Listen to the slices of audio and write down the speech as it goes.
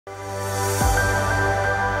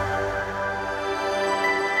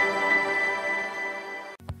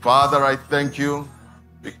Father, I thank you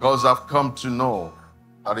because I've come to know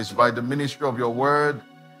that it's by the ministry of your word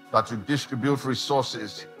that you distribute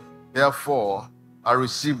resources. Therefore, I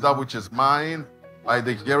receive that which is mine by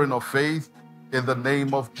the hearing of faith in the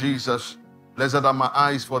name of Jesus. Blessed are my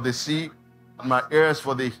eyes for they see and my ears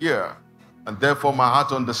for they hear, and therefore my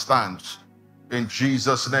heart understands. In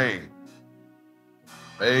Jesus' name,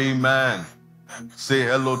 amen. Say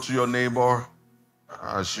hello to your neighbor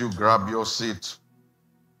as you grab your seat.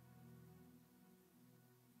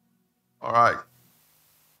 All right.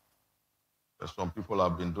 Some people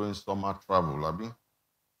have been doing summer travel,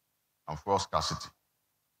 and fuel scarcity.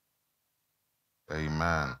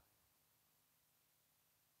 Amen.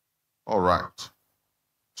 All right.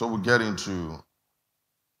 So we get into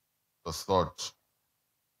the thought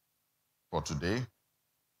for today,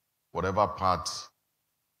 whatever part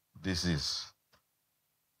this is.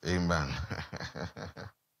 Amen.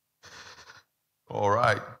 All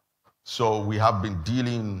right. So we have been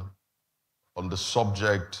dealing on the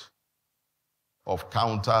subject of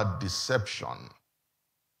counter-deception,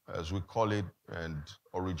 as we call it, and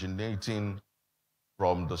originating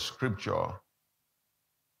from the scripture,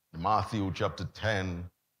 Matthew chapter 10,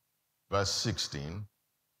 verse 16.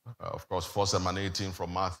 Of course, first emanating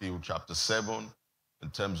from Matthew chapter 7 in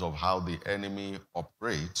terms of how the enemy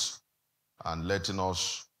operates, and letting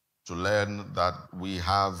us to learn that we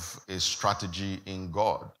have a strategy in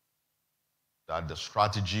God, that the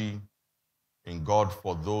strategy in God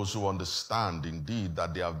for those who understand indeed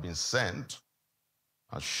that they have been sent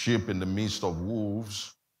as sheep in the midst of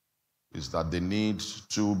wolves is that they need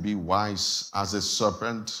to be wise as a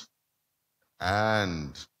serpent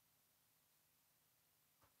and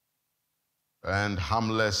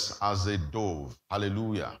harmless as a dove.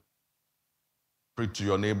 Hallelujah. Preach to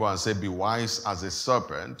your neighbor and say, be wise as a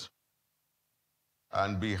serpent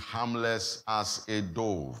and be harmless as a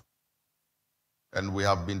dove. And we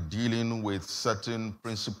have been dealing with certain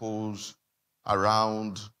principles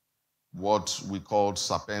around what we call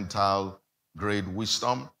serpentine grade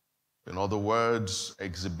wisdom. In other words,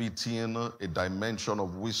 exhibiting a dimension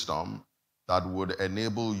of wisdom that would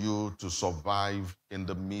enable you to survive in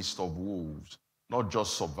the midst of wolves. Not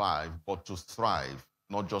just survive, but to thrive.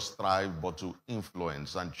 Not just thrive, but to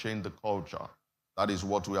influence and change the culture. That is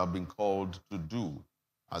what we have been called to do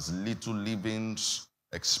as little livings,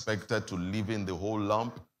 expected to live in the whole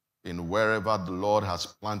lump in wherever the Lord has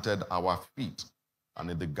planted our feet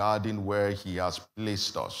and in the garden where he has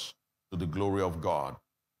placed us to the glory of God.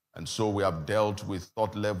 And so we have dealt with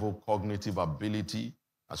thought level cognitive ability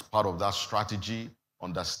as part of that strategy,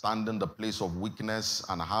 understanding the place of weakness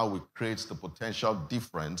and how it creates the potential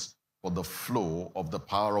difference for the flow of the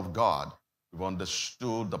power of God. We've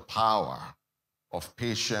understood the power of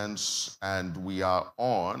patience, and we are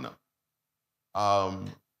on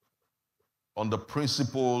the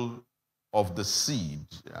principle of the seed,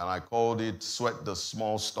 and I called it sweat the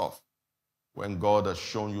small stuff, when God has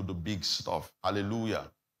shown you the big stuff. Hallelujah.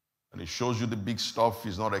 And he shows you the big stuff,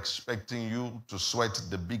 he's not expecting you to sweat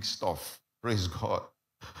the big stuff. Praise God.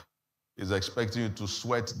 He's expecting you to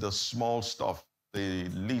sweat the small stuff, the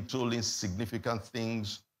little insignificant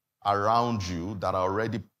things around you that are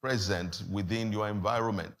already present within your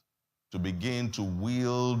environment, to begin to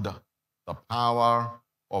wield the power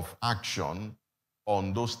of action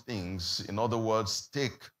on those things. In other words,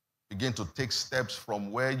 begin to take steps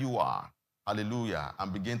from where you are, hallelujah,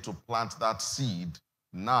 and begin to plant that seed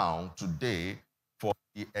now, today, for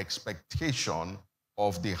the expectation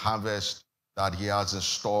of the harvest that he has in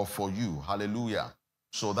store for you, hallelujah.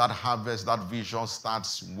 So that harvest, that vision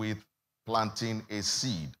starts with planting a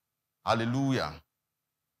seed, hallelujah,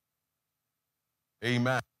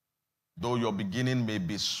 amen. Though your beginning may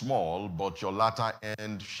be small, but your latter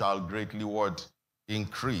end shall greatly what?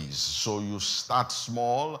 Increase. So you start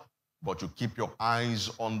small, but you keep your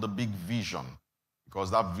eyes on the big vision,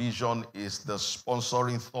 because that vision is the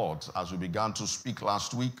sponsoring thought, as we began to speak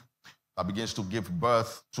last week, that begins to give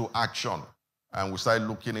birth to action. And we started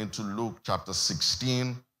looking into Luke chapter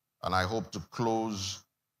 16, and I hope to close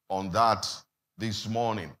on that this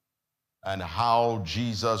morning, and how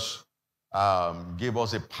Jesus gave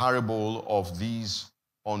us a parable of these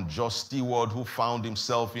unjust steward who found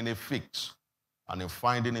himself in a fix. And in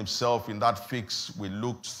finding himself in that fix, we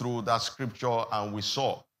looked through that scripture and we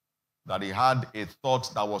saw that he had a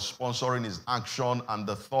thought that was sponsoring his action, and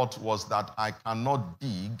the thought was that I cannot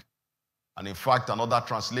dig. And in fact, another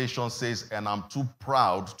translation says, and I'm too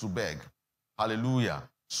proud to beg. Hallelujah.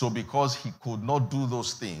 So because he could not do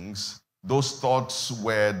those things, those thoughts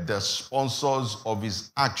were the sponsors of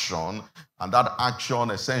his action, and that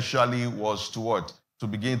action essentially was to what? to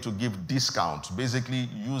begin to give discounts, basically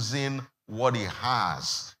using what he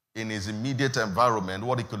has in his immediate environment,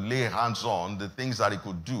 what he could lay hands on, the things that he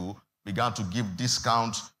could do, began to give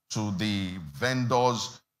discounts to the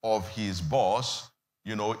vendors of his boss,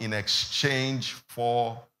 in exchange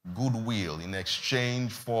for goodwill, in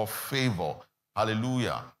exchange for favor.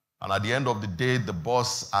 Hallelujah. And at the end of the day, the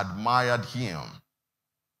boss admired him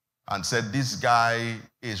and said, this guy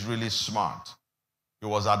is really smart. He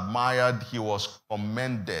was admired, he was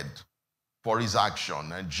commended for his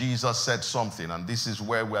action. And Jesus said something, and this is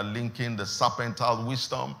where we're linking the serpentine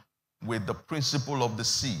wisdom with the principle of the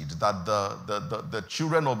seed, that the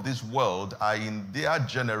children of this world are in their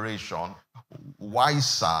generation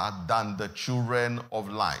wiser than the children of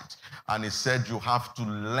light. And he said you have to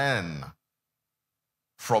learn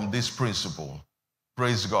from this principle.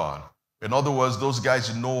 Praise God. In other words, those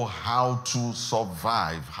guys know how to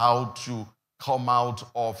survive, how to come out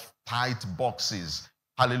of tight boxes.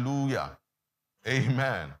 Hallelujah.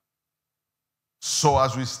 Amen. So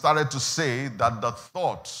as we started to say that the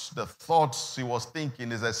thoughts he was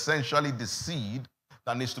thinking is essentially the seed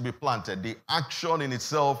that needs to be planted. The action in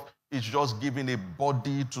itself is just giving a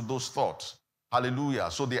body to those thoughts. Hallelujah.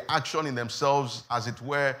 So the action in themselves, as it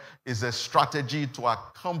were, is a strategy to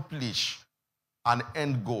accomplish an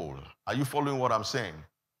end goal. Are you following what I'm saying?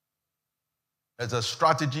 It's a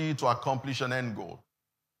strategy to accomplish an end goal.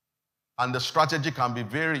 And the strategy can be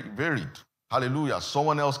very varied. Hallelujah.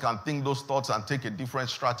 Someone else can think those thoughts and take a different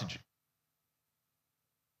strategy.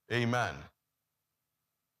 Amen.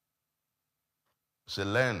 So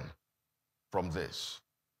learn from this.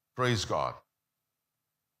 Praise God.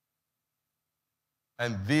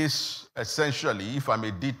 And this, essentially, if I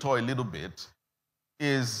may detour a little bit,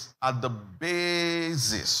 is at the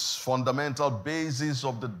basis, fundamental basis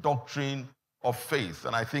of the doctrine of faith.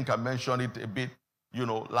 And I think I mentioned it a bit,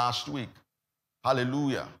 last week.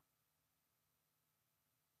 Hallelujah.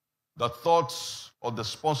 The thoughts or the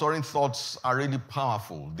sponsoring thoughts are really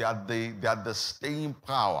powerful. They are the staying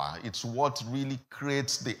power. It's what really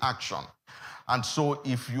creates the action. And so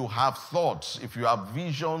if you have thoughts, if you have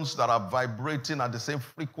visions that are vibrating at the same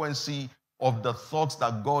frequency of the thoughts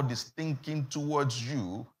that God is thinking towards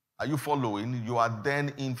you, are you following? You are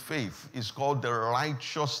then in faith. It's called the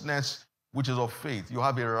righteousness which is of faith. You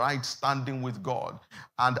have a right standing with God.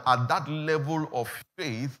 And at that level of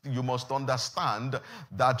faith, you must understand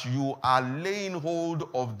that you are laying hold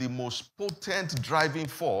of the most potent driving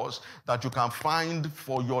force that you can find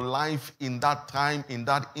for your life in that time, in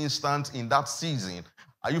that instant, in that season.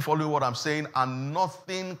 Are you following what I'm saying? And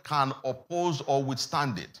nothing can oppose or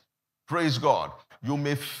withstand it. Praise God. You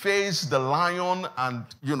may face the lion and,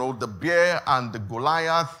 the bear and the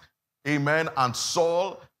Goliath, amen, and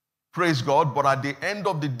Saul. Praise God. But at the end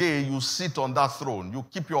of the day, you sit on that throne. You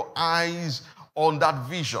keep your eyes on that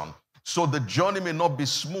vision. So the journey may not be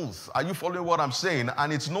smooth. Are you following what I'm saying?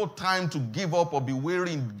 And it's no time to give up or be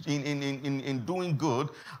weary in doing good.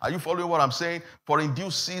 Are you following what I'm saying? For in due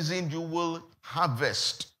season, you will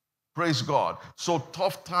harvest. Praise God. So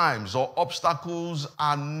tough times or obstacles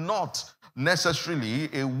are not necessarily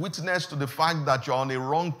a witness to the fact that you're on a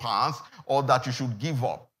wrong path or that you should give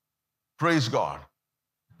up. Praise God.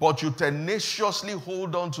 But you tenaciously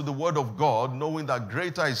hold on to the word of God, knowing that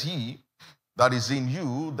greater is he that is in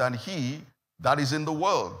you than he that is in the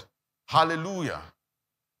world. Hallelujah.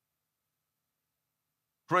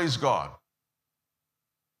 Praise God.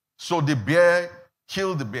 So the bear,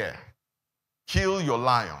 kill the bear. Kill your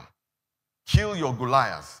lion. Kill your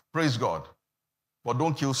Goliath. Praise God. But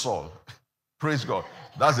don't kill Saul. Praise God.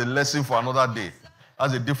 That's a lesson for another day.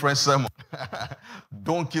 That's a different sermon.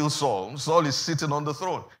 Don't kill Saul. Saul is sitting on the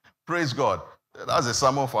throne. Praise God. That's a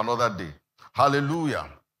sermon for another day. Hallelujah.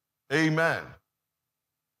 Amen.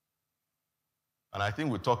 And I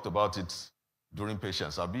think we talked about it during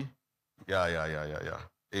patience, Abi. Yeah.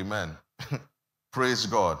 Amen. Praise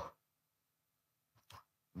God.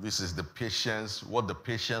 This is the patience, what the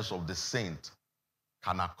patience of the saint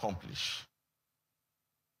can accomplish.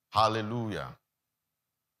 Hallelujah.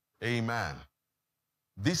 Amen.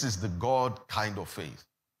 This is the God kind of faith.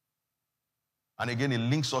 And again, it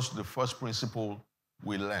links us to the first principle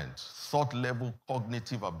we learned, thought level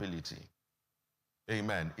cognitive ability.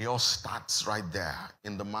 Amen. It all starts right there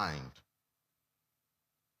in the mind.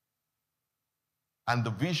 And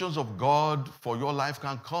the visions of God for your life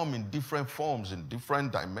can come in different forms, in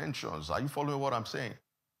different dimensions. Are you following what I'm saying?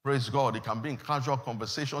 Praise God. It can be in casual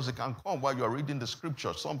conversations. It can come while you're reading the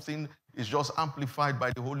scripture. Something is just amplified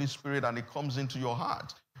by the Holy Spirit and it comes into your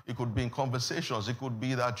heart. It could be in conversations. It could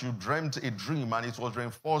be that you dreamt a dream and it was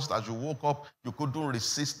reinforced as you woke up. You couldn't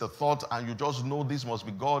resist the thought and you just know this must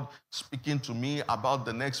be God speaking to me about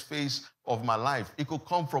the next phase of my life. It could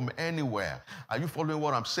come from anywhere. Are you following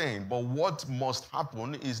what I'm saying? But what must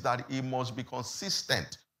happen is that it must be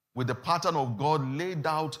consistent with the pattern of God laid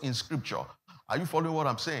out in Scripture. Are you following what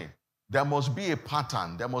I'm saying? There must be a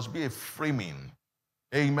pattern. There must be a framing.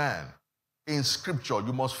 Amen. In Scripture,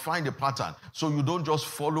 you must find a pattern. So you don't just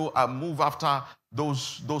follow and move after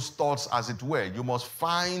those thoughts, as it were. You must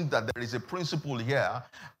find that there is a principle here.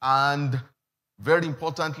 And very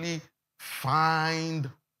importantly, find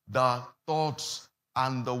the thoughts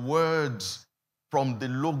and the words from the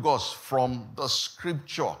Logos, from the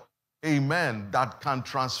Scripture. Amen. That can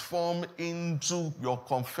transform into your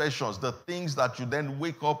confessions, the things that you then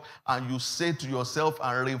wake up and you say to yourself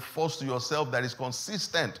and reinforce to yourself that is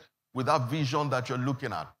consistent with that vision that you're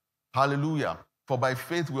looking at. Hallelujah. For by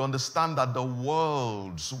faith we understand that the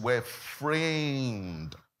worlds were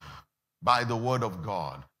framed by the word of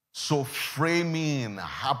God. So framing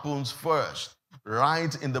happens first.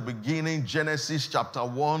 Right in the beginning, Genesis chapter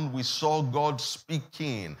 1, we saw God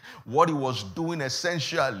speaking. What he was doing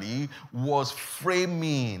essentially was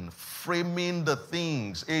framing the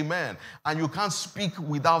things. Amen. And you can't speak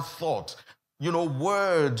without thought. You know,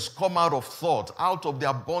 words come out of thought. Out of the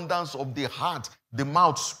abundance of the heart, the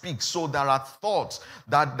mouth speaks. So there are thoughts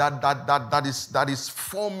that is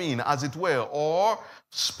forming, as it were, or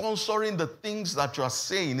sponsoring the things that you are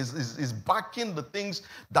saying, is backing the things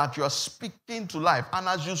that you are speaking to life. And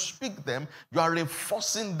as you speak them, you are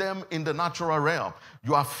reinforcing them in the natural realm.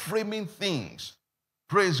 You are framing things.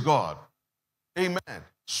 Praise God. Amen.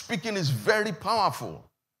 Speaking is very powerful.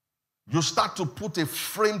 You start to put a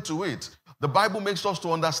frame to it. The Bible makes us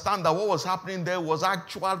to understand that what was happening there was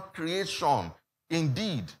actual creation.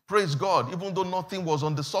 Indeed, praise God, even though nothing was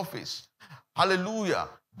on the surface. Hallelujah.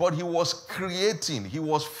 But he was creating, he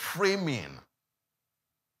was framing.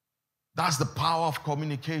 That's the power of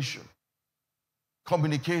communication.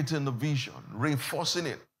 Communicating the vision, reinforcing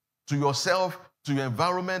it to yourself, to your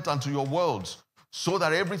environment, and to your world, so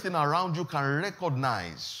that everything around you can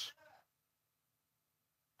recognize.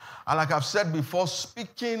 And like I've said before,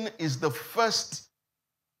 speaking is the first,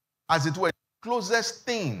 as it were, closest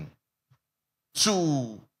thing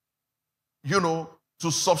to, to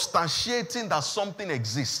substantiating that something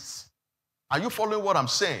exists. Are you following what I'm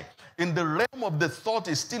saying? In the realm of the thought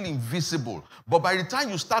is still invisible. But by the time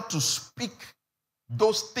you start to speak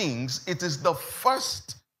those things, it is the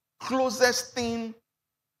first closest thing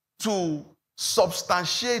to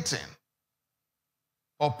substantiating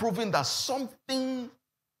or proving that something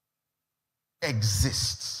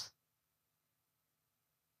exists.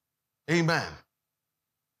 Amen.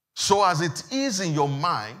 So as it is in your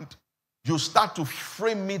mind, you start to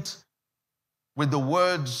frame it with the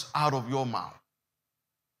words out of your mouth.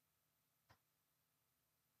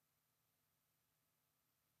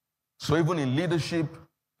 So even in leadership,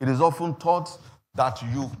 it is often taught that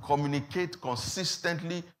you communicate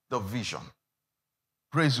consistently the vision.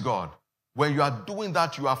 Praise God. When you are doing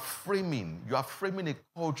that, you are framing a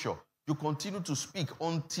culture. You continue to speak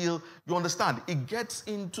until you understand. It gets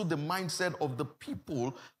into the mindset of the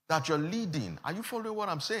people that you're leading. Are you following what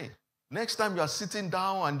I'm saying? Next time you are sitting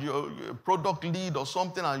down and you're a product lead or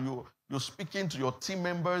something and you're speaking to your team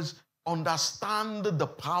members, understand the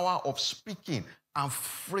power of speaking and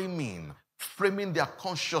framing their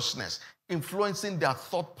consciousness, influencing their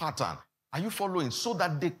thought pattern. Are you following? So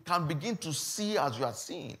that they can begin to see as you are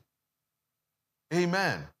seeing.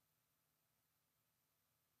 Amen.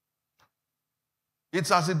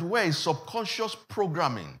 It's as it were a subconscious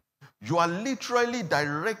programming. You are literally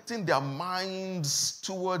directing their minds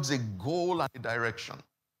towards a goal and a direction.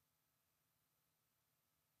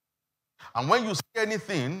 And when you say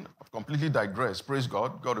anything, I've completely digressed, praise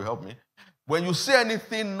God, God will help me. When you say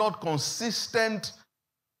anything not consistent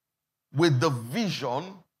with the vision,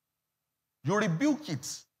 you rebuke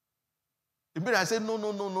it. Immediately I say,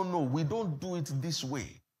 no, we don't do it this way.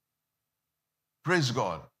 Praise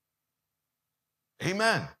God.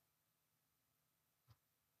 Amen.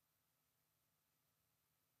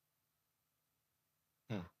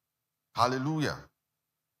 Hallelujah.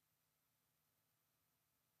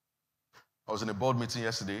 I was in a board meeting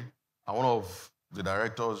yesterday, and one of the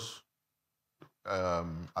directors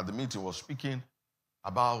at the meeting was speaking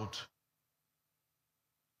about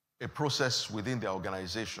a process within their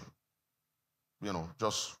organization.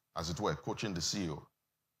 Just as it were, coaching the CEO.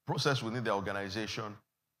 Process within their organization,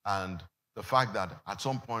 and the fact that at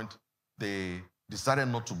some point they decided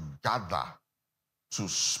not to gather to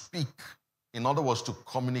speak. In other words, to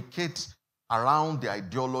communicate around the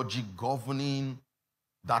ideology governing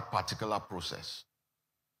that particular process.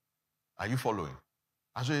 Are you following?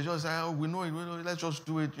 And so they just say, oh, we know it, let's just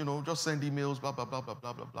do it, just send emails, blah, blah, blah, blah,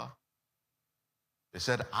 blah, blah, blah. They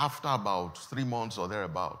said after about 3 months or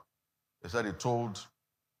thereabout, they said he told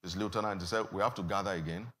his lieutenant, they said, we have to gather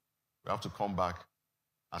again. We have to come back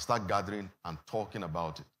and start gathering and talking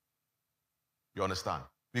about it. You understand?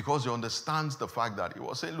 Because he understands the fact that he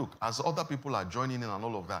was saying, look, as other people are joining in and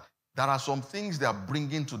all of that, there are some things they are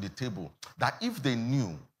bringing to the table that if they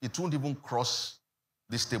knew, it wouldn't even cross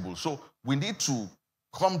this table. So we need to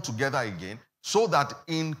come together again so that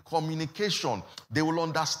in communication, they will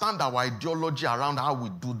understand our ideology around how we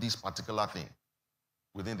do this particular thing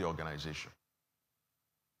within the organization.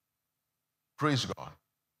 Praise God.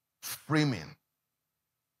 Framing.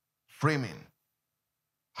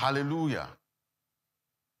 Hallelujah.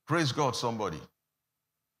 Praise God, somebody.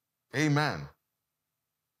 Amen.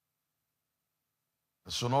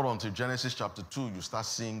 So not until Genesis chapter 2, you start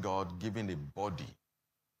seeing God giving a body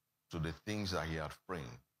to the things that he had framed.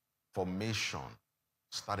 Formation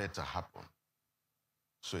started to happen.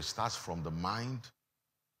 So it starts from the mind.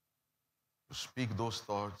 You speak those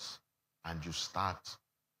thoughts and you start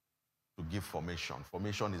to give formation.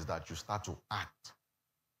 Formation is that you start to act.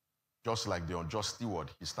 Just like the unjust steward,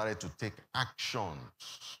 he started to take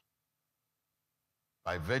actions.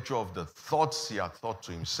 By virtue of the thoughts he had thought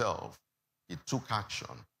to himself, he took action.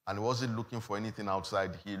 And he wasn't looking for anything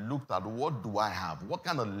outside. He looked at, what do I have? What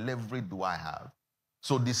kind of leverage do I have?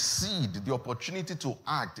 So the seed, the opportunity to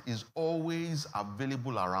act is always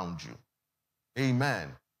available around you.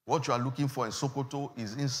 Amen. What you are looking for in Sokoto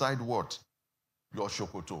is inside what? Your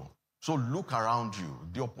Sokoto. So look around you.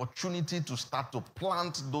 The opportunity to start to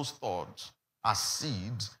plant those thoughts as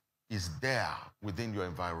seeds is there within your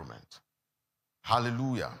environment.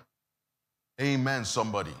 Hallelujah. Amen,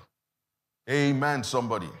 somebody. Amen,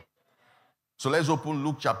 somebody. So let's open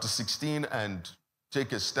Luke chapter 16 and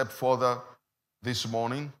take a step further this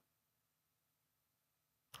morning.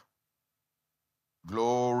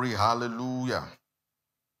 Glory, hallelujah.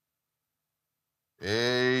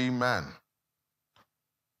 Amen.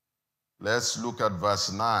 Let's look at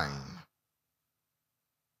verse 9.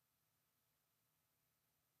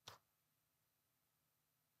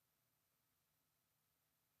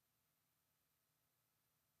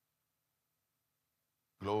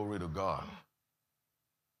 Glory to God.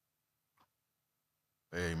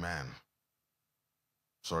 Amen.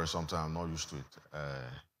 Sorry, sometimes I'm not used to it.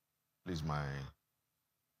 Please, my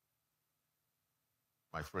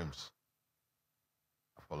frames.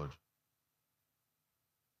 Apology.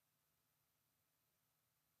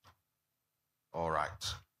 All right.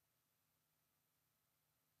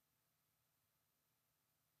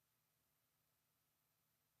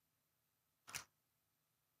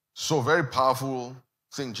 So very powerful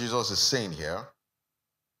thing Jesus is saying here.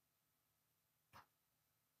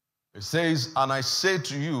 It says, and I say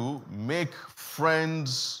to you, make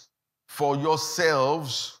friends for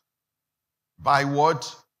yourselves by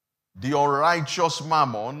what? The unrighteous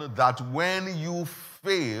mammon, that when you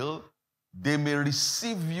fail, they may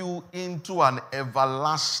receive you into an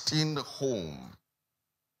everlasting home.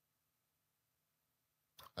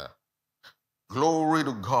 Glory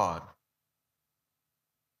to God.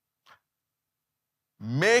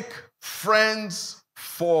 Make friends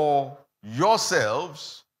for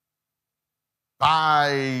yourselves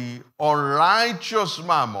by unrighteous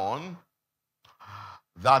mammon,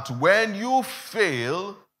 that when you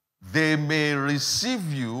fail, they may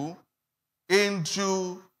receive you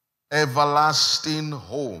into everlasting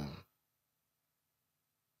home.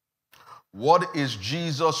 What is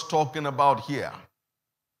Jesus talking about here?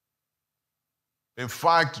 In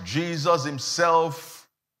fact, Jesus himself,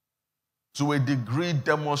 to a degree,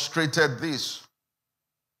 demonstrated this.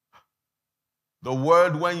 The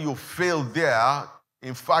word when you fail there,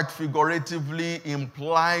 in fact, figuratively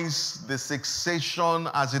implies the cessation,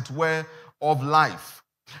 as it were, of life.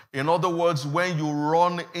 In other words, when you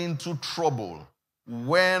run into trouble,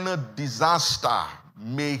 when disaster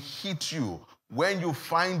may hit you, when you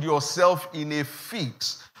find yourself in a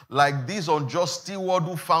fix, like this unjust steward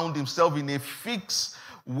who found himself in a fix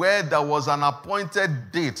where there was an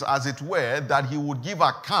appointed date, as it were, that he would give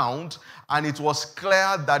account, and it was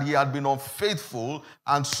clear that he had been unfaithful,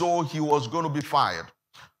 and so he was going to be fired.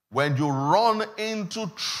 When you run into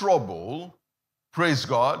trouble, praise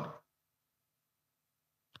God,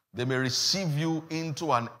 they may receive you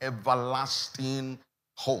into an everlasting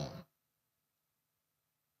home.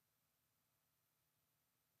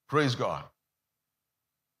 Praise God.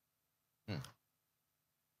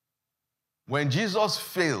 When Jesus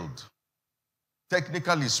failed,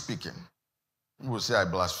 technically speaking, You will say, I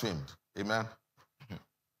blasphemed. Amen.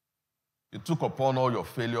 You took upon all your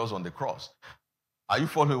failures on the cross. Are you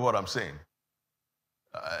following what I'm saying?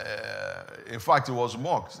 In fact, it was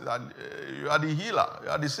mocked that you are the healer, you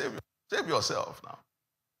are the savior. Save yourself now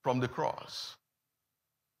from the cross.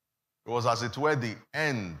 It was as it were the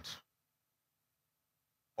end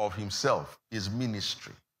of himself, his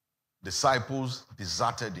ministry. Disciples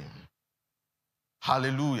deserted him.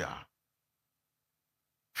 Hallelujah.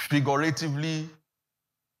 Figuratively,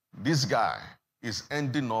 this guy is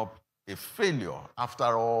ending up a failure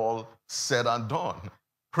after all said and done.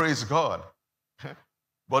 Praise God.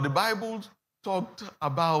 But the Bible talked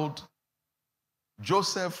about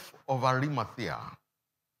Joseph of Arimathea.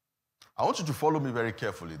 I want you to follow me very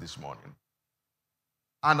carefully this morning.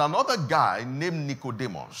 And another guy named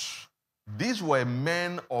Nicodemus. These were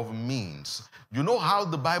men of means. You know how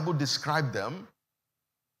the Bible described them?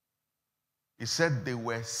 It said they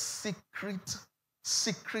were secret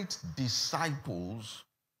disciples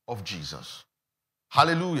of Jesus.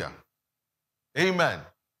 Hallelujah. Amen.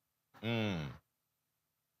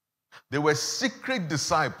 They were secret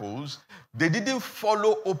disciples. They didn't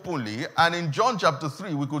follow openly. And in John chapter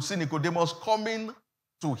 3, we could see Nicodemus coming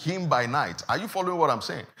to him by night. Are you following what I'm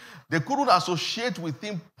saying? They couldn't associate with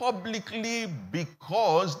him publicly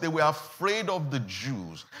because they were afraid of the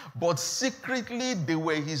Jews. But secretly, they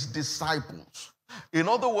were his disciples. In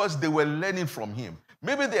other words, they were learning from him.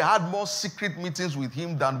 Maybe they had more secret meetings with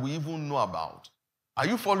him than we even know about. Are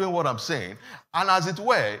you following what I'm saying? And as it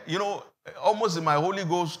were, you know, almost in my Holy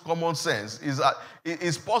Ghost common sense, is that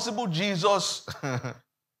it's possible Jesus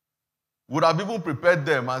would have even prepared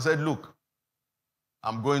them and said, look,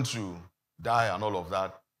 I'm going to die and all of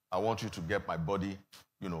that. I want you to get my body,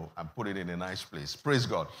 you know, and put it in a nice place. Praise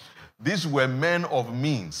God. These were men of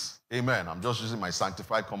means. Amen. I'm just using my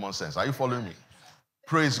sanctified common sense. Are you following me?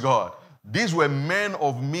 Praise God. These were men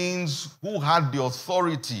of means who had the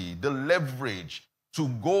authority, the leverage to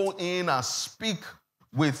go in and speak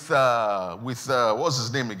with what's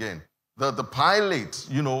his name again? The pilot,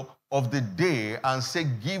 you know, of the day and say,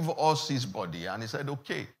 give us his body. And he said,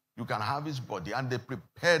 okay, you can have his body. And they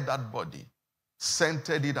prepared that body,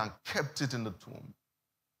 scented it and kept it in the tomb.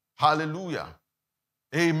 Hallelujah.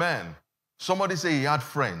 Amen. Somebody say he had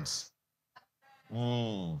friends.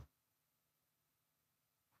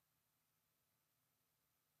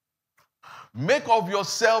 Make of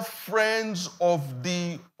yourself friends of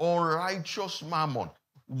the unrighteous mammon.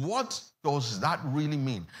 What does that really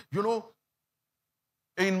mean? You know,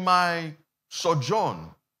 in my sojourn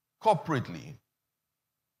corporately,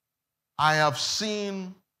 I have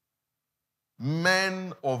seen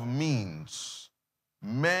men of means,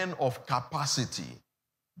 men of capacity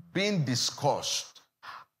being discussed.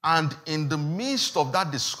 And in the midst of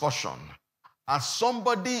that discussion, as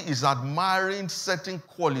somebody is admiring certain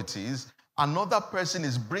qualities, another person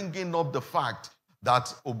is bringing up the fact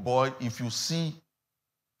that, oh boy, if you see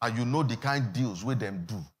and you know the kind of deals with them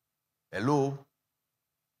do. Hello?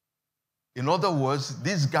 In other words,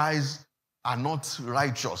 these guys are not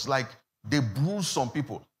righteous. Like, they bruise some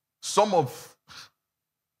people. Let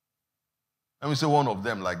me say one of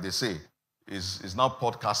them, like they say, is now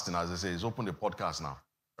podcasting, as they say. He's opened a podcast now,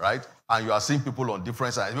 right? And you are seeing people on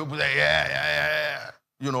different sides. People say, yeah.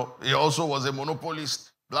 You know, he also was a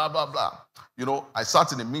monopolist, blah, blah, blah. You know, I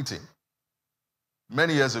sat in a meeting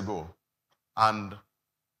many years ago, and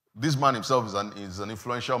this man himself is an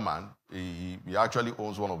influential man. He actually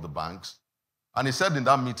owns one of the banks. And he said in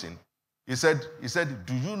that meeting, he said,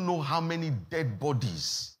 do you know how many dead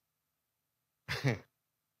bodies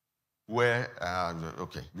were,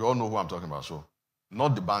 okay, you all know who I'm talking about, so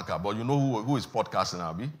not the banker, but you know who is podcasting,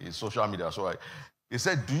 Abi? It's social media. So he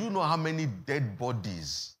said, do you know how many dead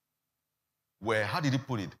bodies were, how did he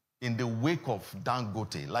put it, in the wake of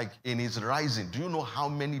Dangote, like in his rising? Do you know how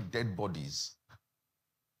many dead bodies?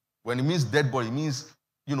 When it means dead body, it means,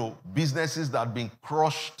 you know, businesses that have been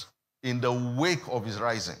crushed in the wake of his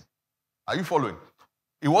rising. Are you following?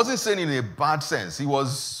 He wasn't saying in a bad sense. He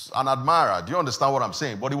was an admirer. Do you understand what I'm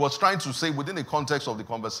saying? But he was trying to say within the context of the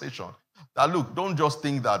conversation that, look, don't just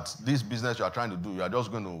think that this business you are trying to do, you are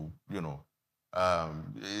just going to, you know,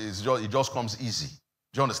 it just comes easy.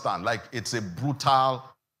 Do you understand? Like, it's a brutal,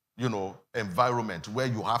 you know, environment where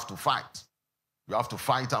you have to fight. You have to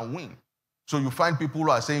fight and win. So you find people who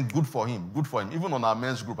are saying, good for him, good for him. Even on our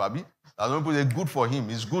men's group, Abi, as people say, good for him.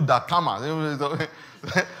 It's good that karma.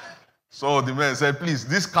 So the man said, please,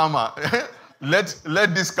 this karma, let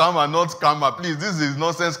this karma not karma. Please, this is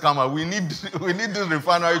nonsense karma. We need this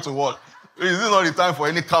refinery to work. This is not the time for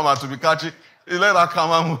any karma to be catching. Let that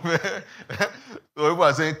karma move. So people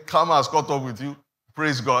are saying, karma has caught up with you.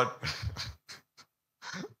 Praise God.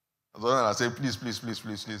 So then I say, please, please, please,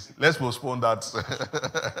 please, please. Let's postpone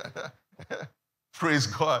that. Praise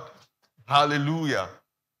God. Hallelujah.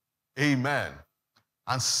 Amen.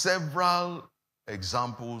 And several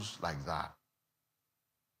examples like that.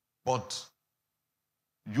 But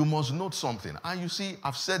you must note something. And you see,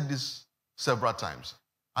 I've said this several times.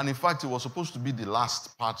 And in fact, it was supposed to be the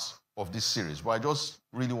last part of this series, but I just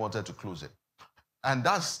really wanted to close it. And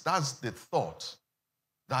that's the thought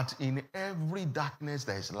that in every darkness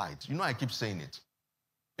there is light. You know, I keep saying it.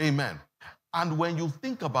 Amen. And when you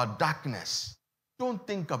think about darkness, don't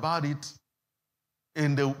think about it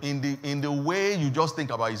in the way you just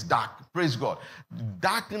think about it's dark. Praise God.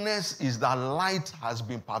 Darkness is that light has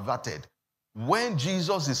been perverted. When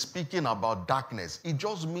Jesus is speaking about darkness, it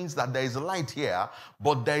just means that there is light here,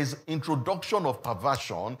 but there is introduction of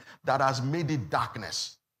perversion that has made it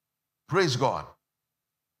darkness. Praise God.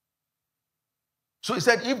 So he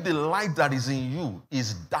said, if the light that is in you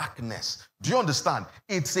is darkness, do you understand?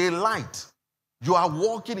 It's a light. You are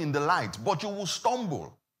walking in the light, but you will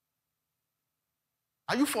stumble.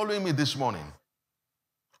 Are you following me this morning?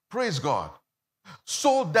 Praise God.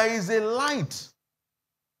 So there is a light.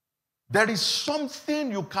 There is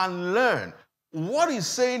something you can learn. What he's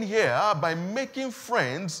saying here by making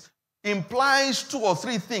friends implies 2 or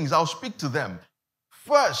 3 things. I'll speak to them.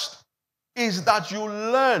 First is that you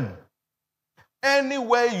learn.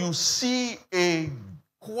 Anywhere you see a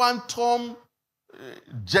quantum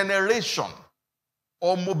generation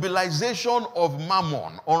or mobilization of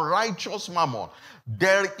mammon, unrighteous mammon,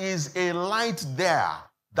 there is a light there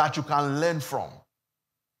that you can learn from.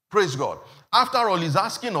 Praise God. After all, he's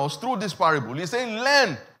asking us through this parable, he's saying,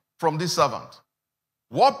 learn from this servant.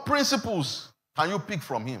 What principles can you pick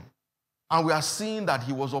from him? And we are seeing that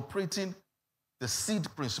he was operating the seed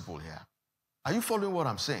principle here. Are you following what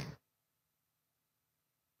I'm saying?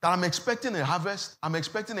 That I'm expecting a harvest,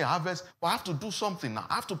 but I have to do something now.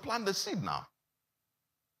 I have to plant the seed now.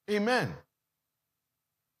 Amen.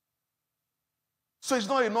 So it's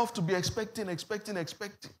not enough to be expecting.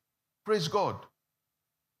 Praise God.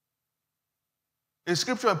 A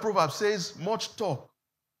scripture in Proverbs says, much talk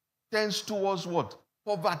tends towards what?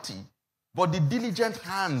 Poverty. But the diligent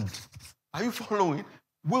hand, are you following?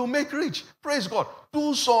 Will make rich. Praise God.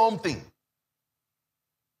 Do something.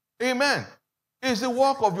 Amen. It's the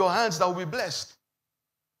work of your hands that will be blessed.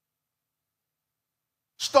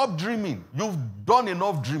 Stop dreaming. You've done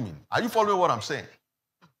enough dreaming. Are you following what I'm saying?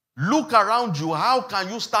 Look around you. How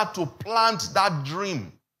can you start to plant that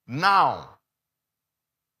dream now?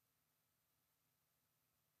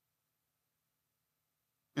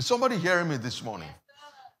 Is somebody hearing me this morning?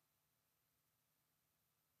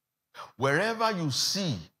 Wherever you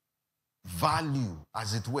see value,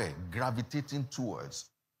 as it were, gravitating towards,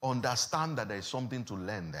 understand that there is something to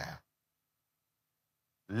learn there.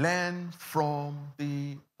 Learn from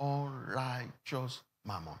the unrighteous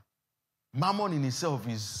mammon. Mammon in itself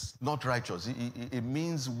is not righteous. It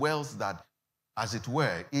means wealth that, as it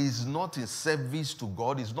were, is not in service to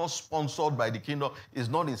God, is not sponsored by the kingdom, is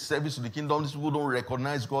not in service to the kingdom. These people don't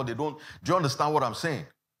recognize God. They don't. Do you understand what I'm saying?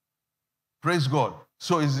 Praise God.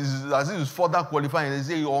 So it's as if it's further qualifying. They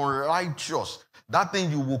say you're unrighteous. That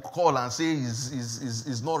thing you will call and say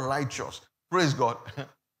is not righteous. Praise God.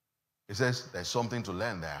 It says there's something to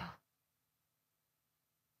learn there.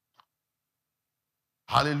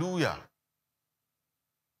 Hallelujah.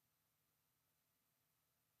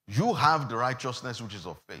 You have the righteousness which is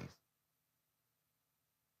of faith.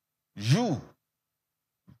 You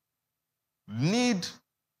need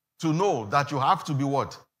to know that you have to be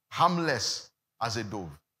what? Harmless as a dove.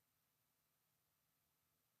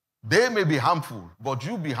 They may be harmful, but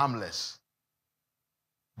you be harmless.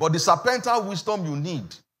 But the serpentine wisdom you need,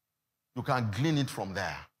 you can glean it from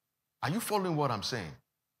there. Are you following what I'm saying?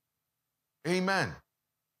 Amen.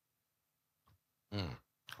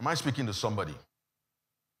 Am I speaking to somebody?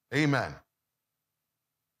 Amen.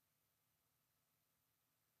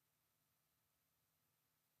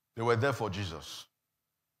 They were there for Jesus.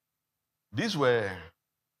 These were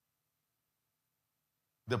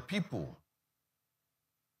the people,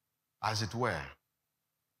 as it were,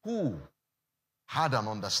 who had an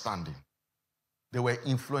understanding. They were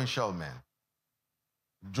influential men.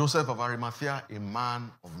 Joseph of Arimathea, a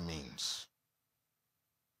man of means.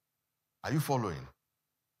 Are you following?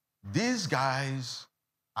 These guys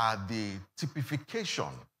are the typification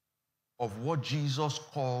of what Jesus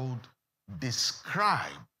called the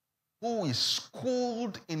scribe, who is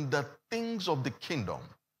schooled in the things of the kingdom.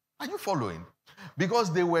 Are you following?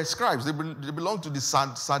 Because they were scribes. They belong to the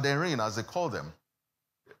Sanhedrin, as they call them.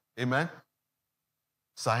 Amen?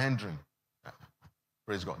 Sanhedrin.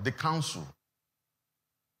 Praise God. The council.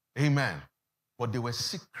 Amen. But they were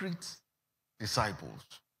secret disciples.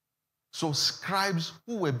 So scribes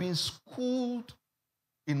who were being schooled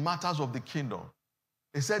in matters of the kingdom,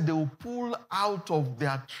 they said they will pull out of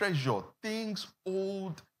their treasure things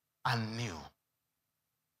old and new.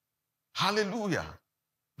 Hallelujah.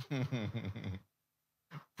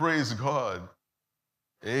 Praise God.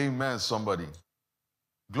 Amen, somebody.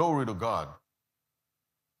 Glory to God.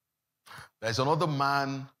 There's another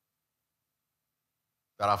man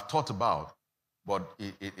that I've thought about, but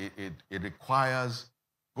it requires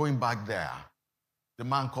going back there. The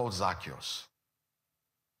man called Zacchaeus.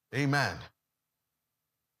 Amen.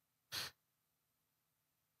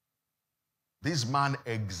 This man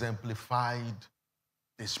exemplified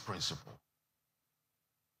this principle.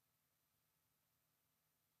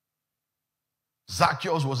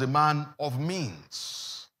 Zacchaeus was a man of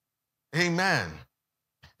means. Amen.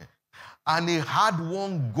 And he had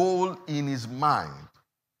one goal in his mind.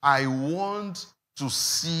 I want to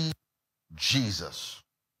see Jesus.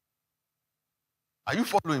 Are you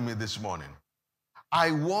following me this morning?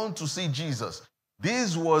 I want to see Jesus.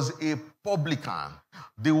 This was a publican,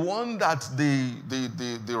 the one that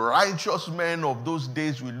the righteous men of those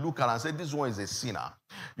days will look at and say, this one is a sinner.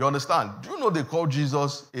 You understand? Do you know they call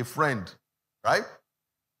Jesus a friend, right?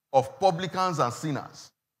 Of publicans and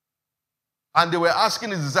sinners. And they were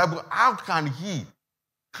asking his disciples, how can he,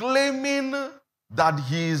 claiming that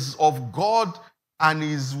he is of God and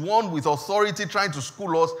is one with authority trying to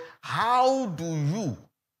school us, how do you,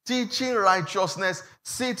 teaching righteousness,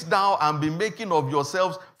 sit down and be making of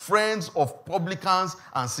yourselves friends of publicans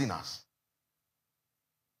and sinners?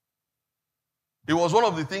 It was one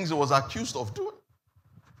of the things he was accused of doing.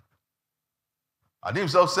 And he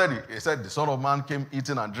himself said it. He said, the Son of Man came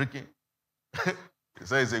eating and drinking. He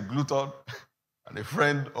said he's a glutton and a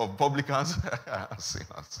friend of publicans and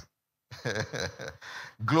sinners.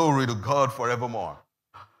 Glory to God forevermore.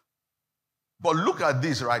 But look at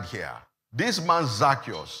this right here. This man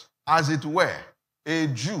Zacchaeus, as it were, a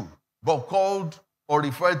Jew, but called or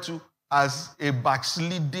referred to as a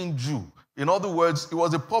backsliding Jew. In other words, he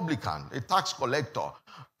was a publican, a tax collector,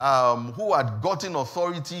 who had gotten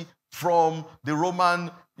authority from the Roman,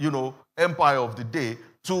 empire of the day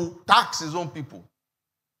to tax his own people,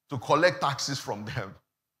 to collect taxes from them.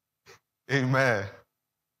 Amen.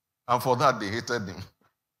 And for that, they hated him.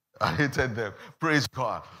 I hated them. Praise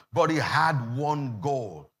God. But he had one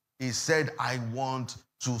goal. He said, I want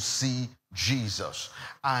to see Jesus.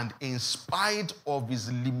 And in spite of his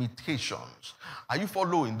limitations, are you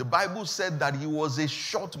following? The Bible said that he was a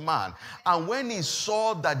short man. And when he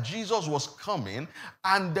saw that Jesus was coming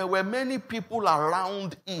and there were many people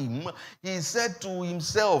around him, he said to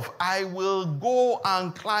himself, I will go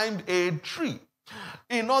and climb a tree.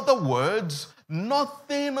 In other words,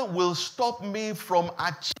 nothing will stop me from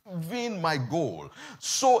achieving my goal.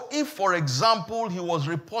 So if, for example, he was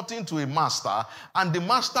reporting to a master and the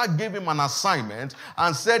master gave him an assignment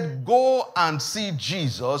and said, go and see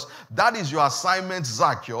Jesus, that is your assignment,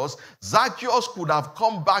 Zacchaeus. Zacchaeus could have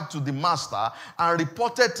come back to the master and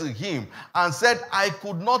reported to him and said, I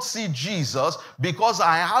could not see Jesus because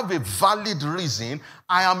I have a valid reason.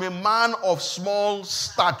 I am a man of small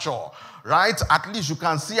stature. Right? At least you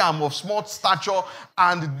can see I'm of small stature,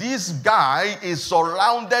 and this guy is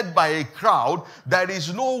surrounded by a crowd. There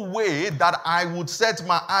is no way that I would set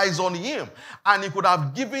my eyes on him. And he could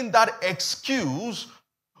have given that excuse.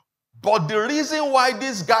 But the reason why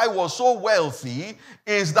this guy was so wealthy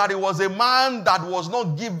is that he was a man that was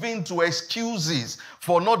not given to excuses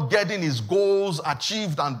for not getting his goals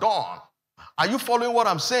achieved and done. Are you following what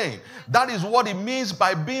I'm saying? That is what it means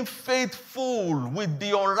by being faithful with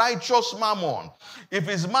the unrighteous mammon. If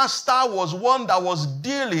his master was one that was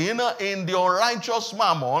dealing in the unrighteous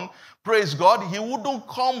mammon, praise God, he wouldn't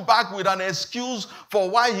come back with an excuse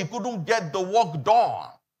for why he couldn't get the work done.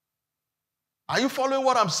 Are you following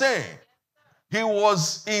what I'm saying? He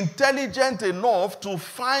was intelligent enough to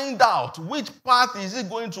find out which path is he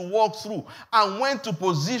going to walk through and when to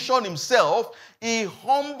position himself. He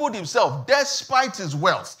humbled himself despite his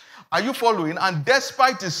wealth. Are you following? And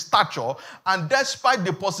despite his stature and despite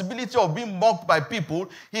the possibility of being mocked by people,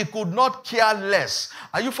 he could not care less.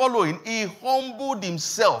 Are you following? He humbled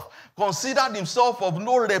himself, considered himself of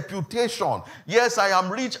no reputation. Yes, I am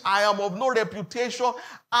rich, I am of no reputation.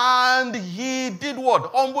 And he did what?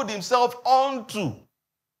 Humbled himself unto,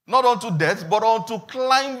 not unto death, but unto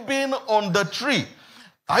climbing on the tree.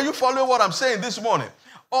 Are you following what I'm saying this morning?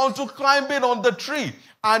 Unto climbing on the tree.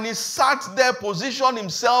 And he sat there, positioned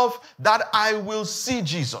himself that I will see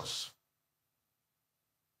Jesus.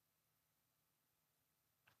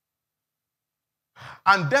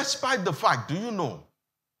 And despite the fact, do you know,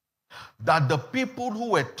 that the people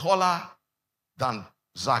who were taller than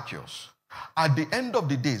Zacchaeus, at the end of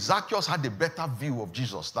the day, Zacchaeus had a better view of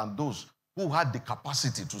Jesus than those who had the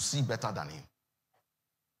capacity to see better than him.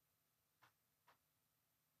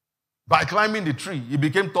 By climbing the tree, he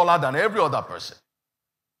became taller than every other person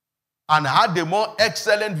and had a more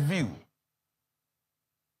excellent view.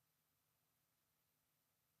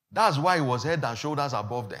 That's why he was head and shoulders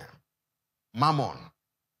above them. Mammon.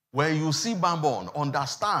 When you see Mammon,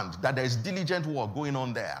 understand that there is diligent work going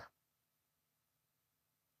on there.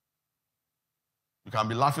 You can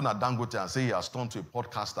be laughing at Dangote and say he has turned to a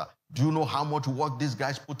podcaster. Do you know how much work these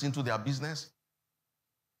guys put into their business?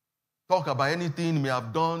 Talk about anything he may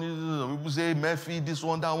have done. People say, Murphy, this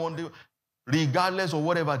one, that one. Regardless of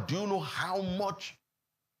whatever, do you know how much?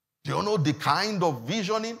 Do you know the kind of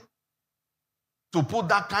visioning? To put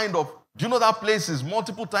that kind of, do you know that place is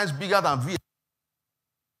multiple times bigger than V?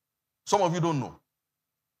 Some of you don't know.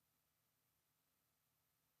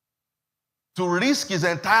 To risk his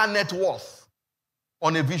entire net worth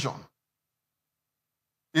on a vision.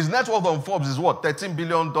 His net worth on Forbes is what? $13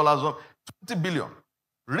 billion, $20 billion.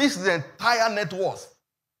 Risk the entire net worth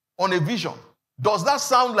on a vision. Does that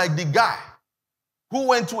sound like the guy who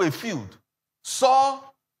went to a field, saw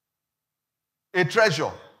a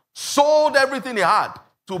treasure, sold everything he had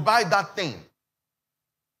to buy that thing?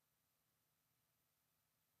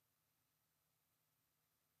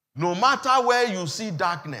 No matter where you see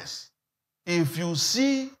darkness, if you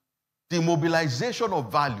see the mobilization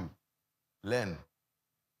of value, learn.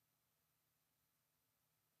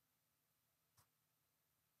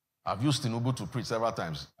 I've used Tinubu to preach several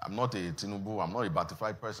times. I'm not a Tinubu, I'm not a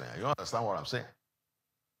batified person. You understand what I'm saying?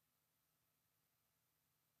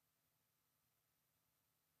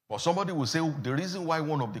 But somebody will say the reason why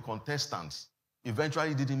one of the contestants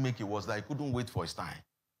eventually didn't make it was that he couldn't wait for his time.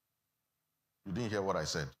 You didn't hear what I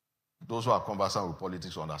said. Those who are conversant with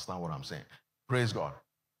politics will understand what I'm saying. Praise God.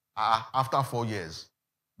 After 4 years,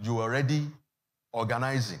 you were already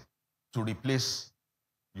organizing to replace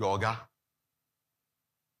your Oga.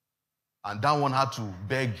 And that one had to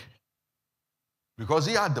beg because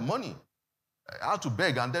he had the money. He had to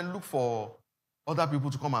beg and then look for other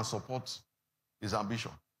people to come and support his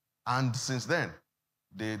ambition. And since then,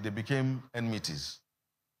 they became enmities.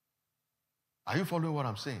 Are you following what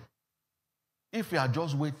I'm saying? If he had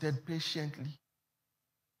just waited patiently,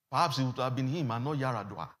 perhaps it would have been him and not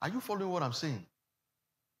Yaradua. Are you following what I'm saying?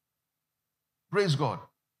 Praise God.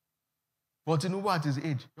 But Tinubu at his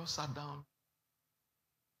age just sat down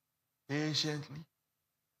patiently.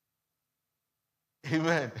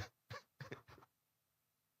 Amen.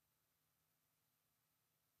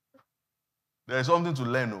 There's something to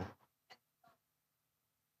learn. Oh.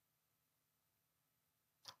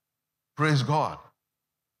 Praise God.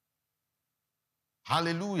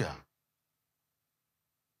 Hallelujah.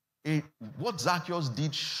 What Zacchaeus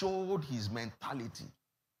did showed his mentality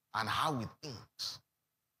and how he thinks.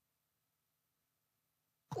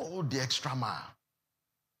 Go the extra mile.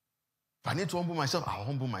 If I need to humble myself, I'll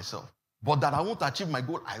humble myself. But that I won't achieve my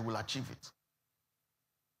goal, I will achieve it.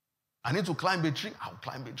 I need to climb a tree, I'll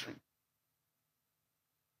climb a tree.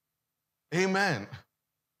 Amen.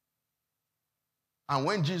 And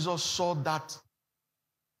when Jesus saw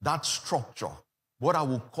that structure, what I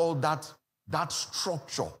will call that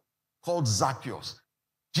structure called Zacchaeus,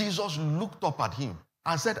 Jesus looked up at him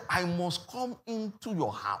and said, I must come into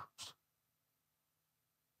your house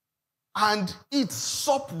and eat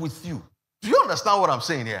sup with you. Do you understand what I'm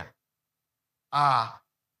saying here?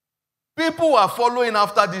 People are following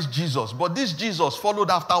after this Jesus, but this Jesus followed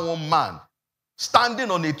after one man standing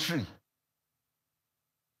on a tree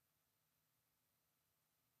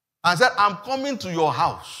and said, I'm coming to your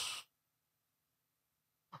house.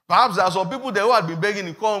 Perhaps there are some people there who had been begging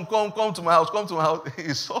him, come to my house, come to my house.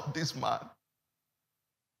 He saw this man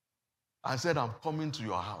and said, I'm coming to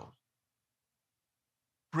your house.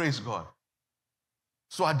 Praise God.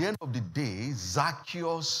 So at the end of the day,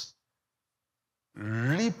 Zacchaeus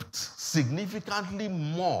reaped significantly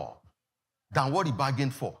more than what he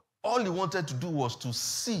bargained for. All he wanted to do was to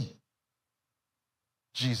see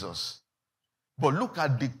Jesus. But look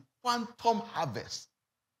at the quantum harvest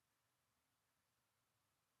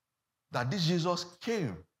that this Jesus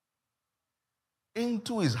came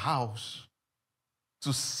into his house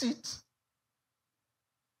to sit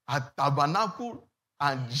at tabernacle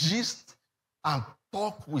and gist and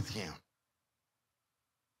talk with him.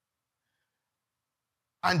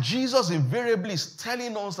 And Jesus invariably is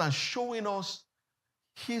telling us and showing us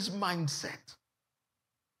his mindset.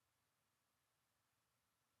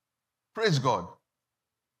 Praise God.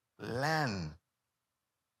 Learn.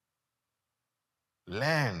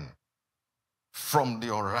 Learn. from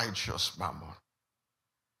the unrighteous mammon.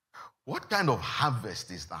 What kind of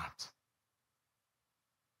harvest is that?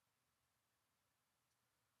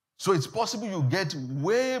 So it's possible you get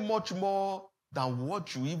way much more than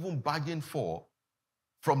what you even bargained for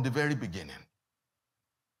from the very beginning.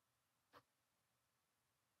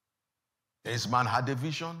 This man had a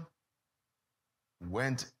vision,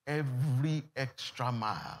 went every extra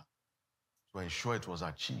mile to ensure it was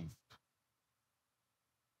achieved.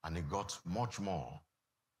 And he got much more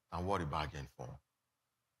than what he bargained for.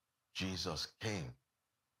 Jesus came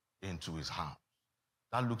into his house.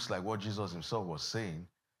 That looks like what Jesus himself was saying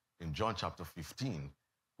in John chapter 15,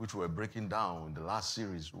 which we're breaking down in the last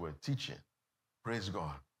series we were teaching. Praise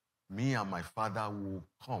God. Me and my Father will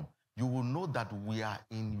come. You will know that we are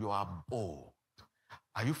in your abode.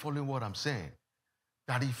 Are you following what I'm saying?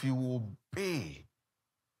 That if you obey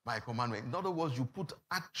my commandment, in other words, you put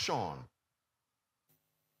action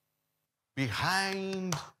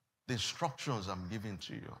behind the instructions I'm giving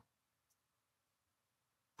to you.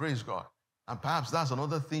 Praise God. And perhaps that's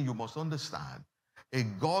another thing you must understand. A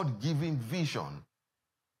God-given vision,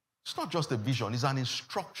 it's not just a vision, it's an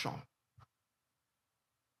instruction.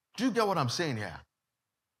 Do you get what I'm saying here?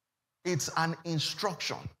 It's an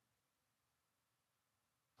instruction.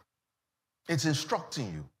 It's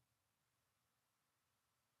instructing you.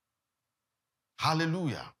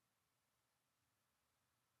 Hallelujah.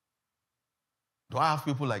 Do I have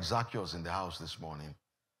people like Zacchaeus in the house this morning?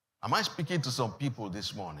 Am I speaking to some people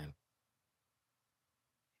this morning?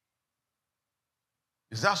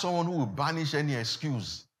 Is there someone who will banish any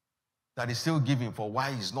excuse that is still giving for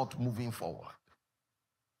why he's not moving forward?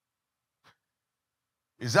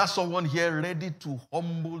 Is there someone here ready to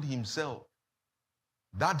humble himself?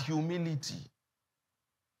 That humility.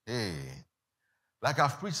 Hey, like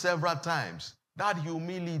I've preached several times, that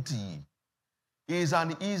humility is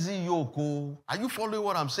an easy yoke. Oh. Are you following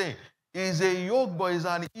what I'm saying? It's a yoke, but it's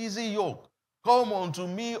an easy yoke. Come unto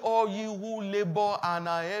me, all ye who labor and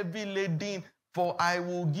are heavy laden, for I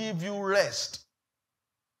will give you rest.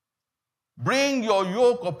 Bring your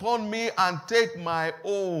yoke upon me and take my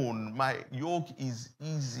own. My yoke is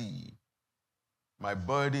easy. My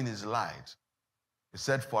burden is light. He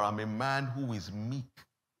said, for I'm a man who is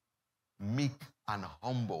meek and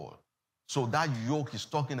humble. So that yoke he's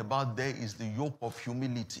talking about there is the yoke of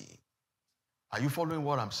humility. Are you following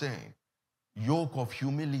what I'm saying? Yoke of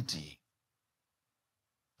humility.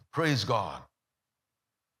 Praise God.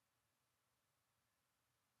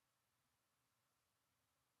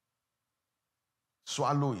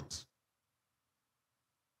 Swallow it.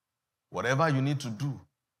 Whatever you need to do,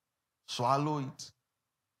 swallow it.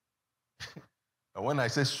 And when I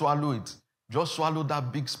say swallow it, just swallow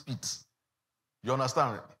that big spit. You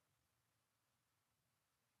understand?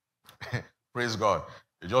 Praise God.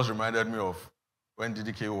 It just reminded me of when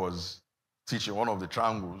DDK was teaching one of the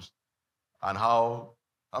triangles and how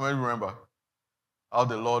many remember? How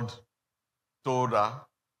the Lord told her,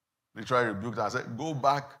 literally rebuked her and said, go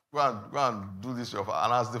back, go and do this.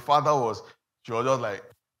 And as the father was, she was just like,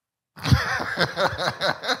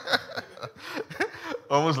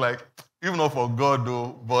 almost like, even not for God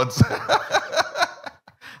though, but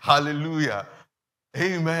hallelujah.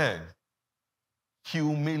 Amen.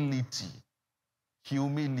 Humility.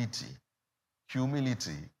 Humility.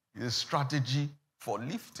 Humility is a strategy for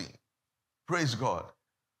lifting. Praise God.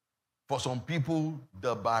 For some people,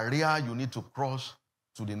 the barrier you need to cross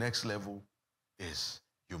to the next level is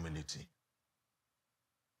humility.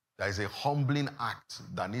 There is a humbling act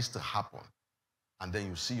that needs to happen, and then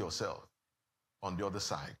you see yourself on the other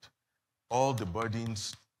side. All the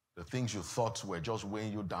burdens, the things you thought were just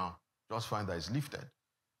weighing you down, just find that it's lifted.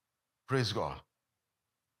 Praise God.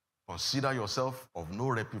 Consider yourself of no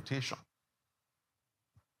reputation.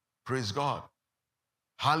 Praise God.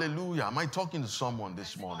 Hallelujah. Am I talking to someone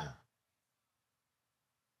this morning?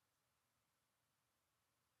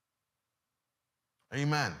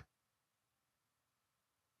 Amen.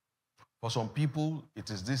 For some people, it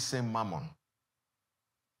is this same mammon.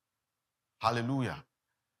 Hallelujah.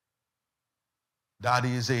 That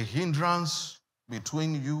is a hindrance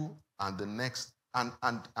between you and the next, and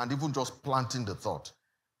even just planting the thought.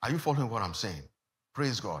 Are you following what I'm saying?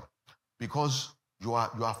 Praise God. Because you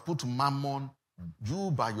have put mammon,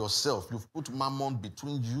 you by yourself, you've put mammon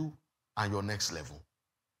between you and your next level.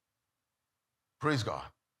 Praise God.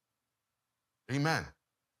 Amen.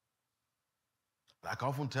 Like I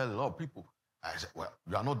often tell a lot of people, I say, well,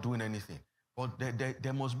 you are not doing anything. But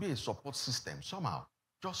there must be a support system somehow,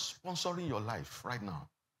 just sponsoring your life right now.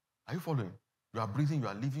 Are you following? You are breathing, you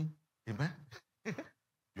are living. Amen.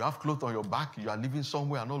 You have clothes on your back, you are living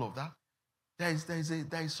somewhere and all of that.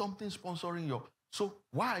 There is something sponsoring your. So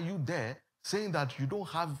why are you there saying that you don't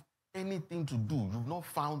have anything to do? You've not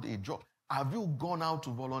found a job. Have you gone out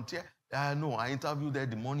to volunteer? No, I interviewed there.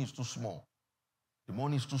 The money is too small. The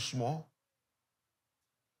money is too small.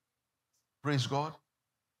 Praise God.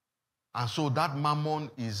 And so that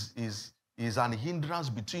mammon is an hindrance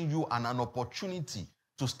between you and an opportunity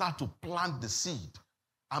to start to plant the seed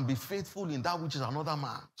and be faithful in that which is another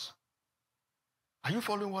man's. Are you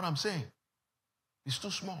following what I'm saying? It's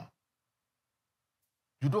too small.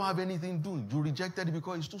 You don't have anything doing. You rejected it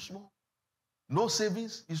because it's too small. No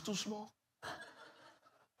savings, it's too small.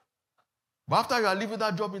 But after you are leaving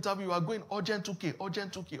that job interview, you are going urgent 2K,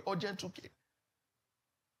 urgent 2K, urgent 2K.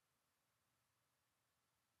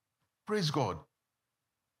 Praise God.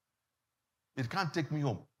 It can't take me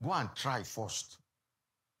home. Go and try first.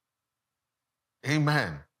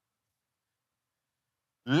 Amen.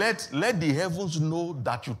 Let the heavens know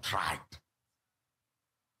that you tried.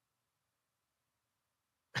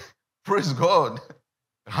 Praise God.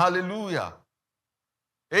 Hallelujah.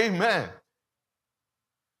 Amen.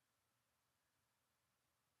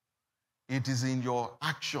 It is in your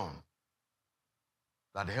action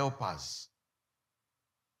that helpers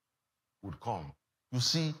would come. You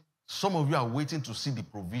see, some of you are waiting to see the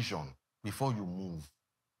provision before you move.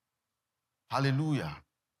 Hallelujah.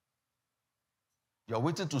 You are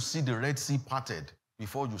waiting to see the Red Sea parted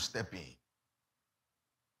before you step in.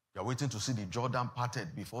 You are waiting to see the Jordan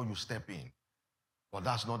parted before you step in. But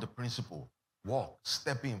that's not the principle. Walk,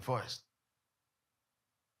 step in first.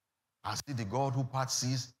 And see the God who parts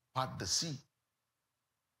seas, part the sea.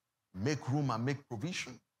 Make room and make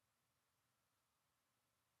provision.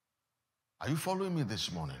 Are you following me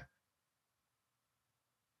this morning?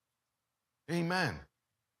 Amen.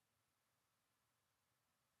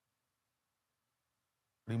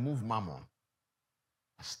 Remove mammon.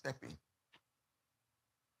 Step in.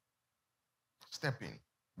 Step in.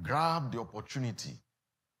 Grab the opportunity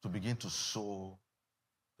to begin to sow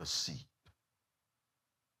the seed.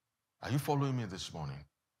 Are you following me this morning?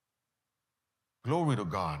 Glory to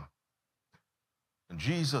God. And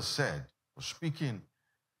Jesus said, was speaking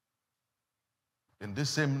in this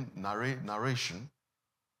same narration,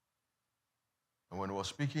 and when he was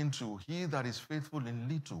speaking to he that is faithful in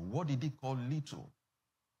little, what did he call little?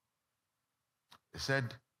 He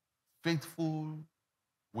said, faithful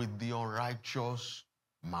with the unrighteous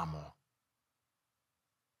mammon,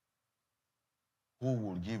 who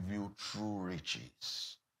will give you true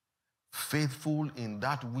riches. Faithful in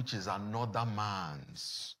that which is another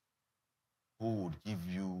man's, who would give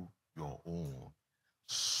you your own.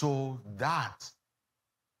 So that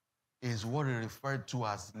is what he referred to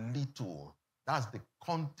as little. That's the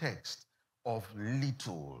context of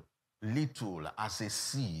little. Little as a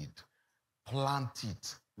seed. Plant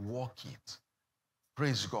it, walk it.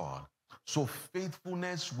 Praise God. So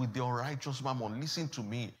faithfulness with the unrighteous mammon. Listen to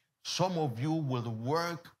me. Some of you will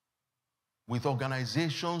work with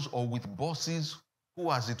organizations or with bosses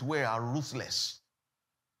who, as it were, are ruthless.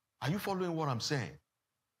 Are you following what I'm saying?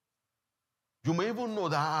 You may even know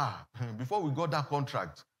that before we got that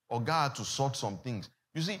contract, Oga had to sort some things.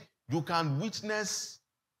 You see, you can witness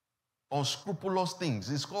unscrupulous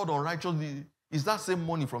things. It's called unrighteous. Is that same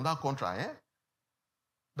money from that contract,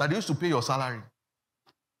 that they used to pay your salary?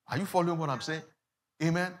 Are you following what I'm saying?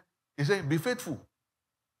 Amen. He said, be faithful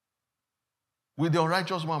with the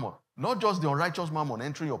unrighteous mammon. Not just the unrighteous mammon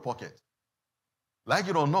entering your pocket. Like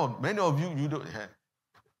it or not, many of you don't.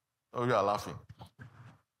 Oh, you are laughing.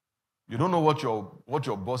 You don't know what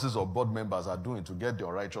your bosses or board members are doing to get the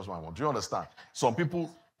unrighteous mammon. Do you understand? Some people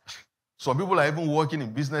are even working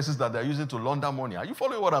in businesses that they're using to launder money. Are you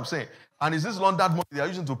following what I'm saying? And is this laundered money they are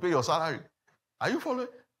using to pay your salary? Are you following?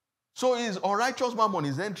 So is unrighteous mammon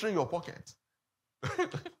is entering your pocket.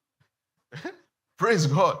 Praise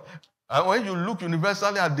God. And when you look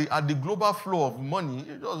universally at the global flow of money,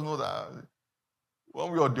 you just know that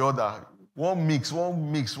one way or the other, one mix,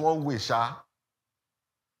 one way, sha.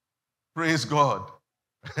 Praise God.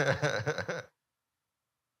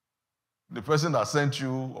 The person that sent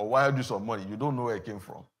you or wired you some money, you don't know where it came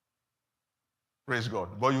from. Praise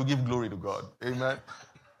God. But you give glory to God. Amen.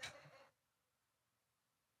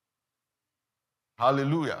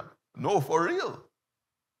 Hallelujah. No, for real.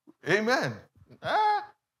 Amen.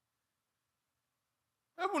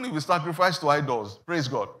 Even if you sacrifice to idols, praise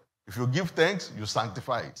God. If you give thanks, you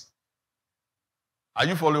sanctify it. Are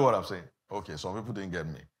you following what I'm saying? Okay, some people didn't get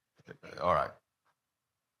me. All right.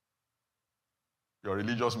 Your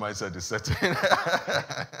religious mindset is setting.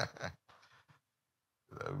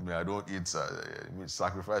 I don't eat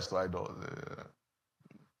sacrifice to idols.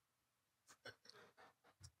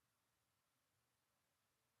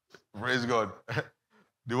 Praise God.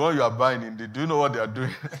 The one you are buying in, do you know what they are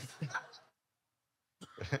doing?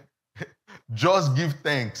 Just give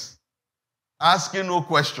thanks. Asking no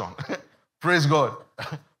question. Praise God.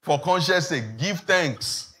 For conscience sake, give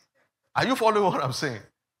thanks. Are you following what I'm saying?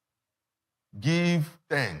 Give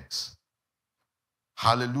thanks.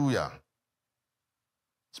 Hallelujah.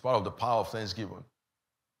 It's part of the power of thanksgiving.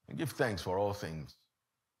 And give thanks for all things.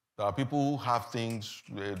 There are people who have things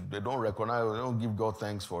they don't recognize, they don't give God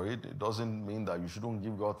thanks for it. It doesn't mean that you shouldn't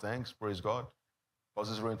give God thanks. Praise God.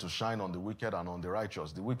 Because it's going to shine on the wicked and on the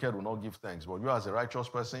righteous. The wicked will not give thanks. But you as a righteous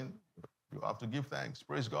person, you have to give thanks.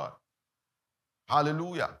 Praise God.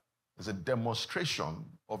 Hallelujah. It's a demonstration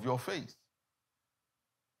of your faith.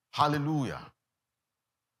 Hallelujah.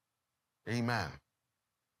 Amen.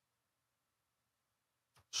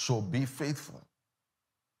 So be faithful.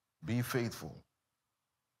 Be faithful.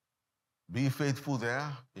 Be faithful there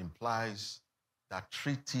implies that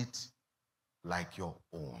treat it like your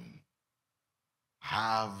own.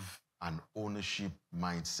 Have an ownership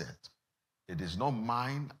mindset. It is not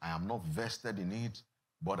mine. I am not vested in it,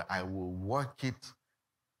 but I will work it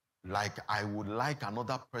like I would like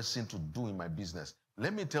another person to do in my business.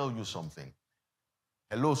 Let me tell you something.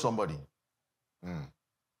 Hello, somebody.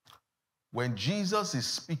 When Jesus is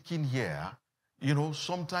speaking here,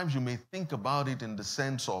 sometimes you may think about it in the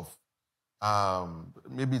sense of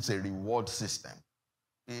maybe it's a reward system.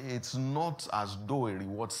 It's not as though a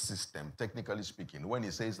reward system, technically speaking. When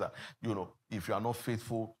he says that, if you are not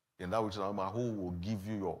faithful in that which is number, who will give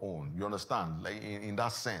you your own? You understand? Like in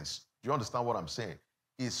that sense. Do you understand what I'm saying?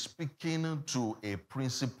 He's speaking to a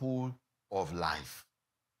principle of life.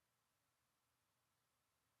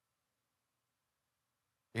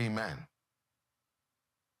 Amen.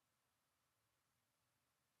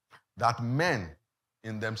 That men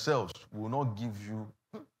in themselves will not give you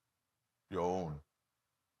your own.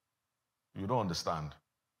 You don't understand.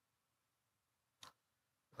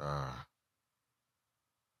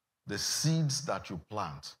 The seeds that you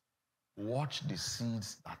plant, watch the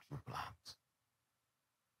seeds that you plant.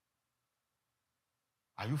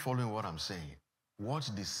 Are you following what I'm saying?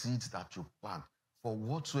 Watch the seeds that you plant. For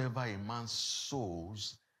whatsoever a man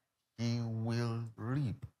sows, he will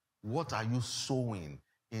reap. What are you sowing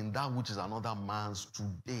in that which is another man's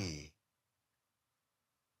today?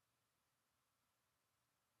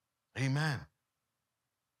 Amen.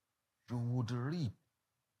 You would reap.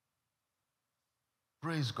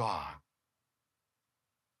 Praise God.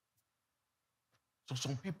 So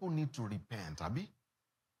some people need to repent, Abi.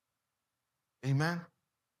 Amen.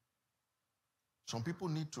 Some people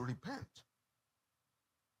need to repent.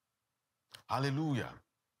 Hallelujah.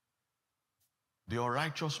 The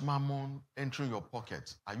unrighteous mammon entering your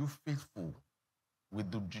pocket, are you faithful with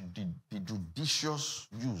the judicious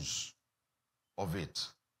use of it?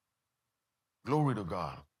 Glory to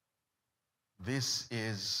God. This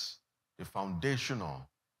is a foundational,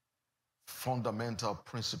 fundamental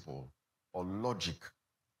principle or logic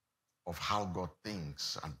of how God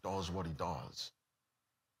thinks and does what he does.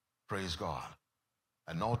 Praise God.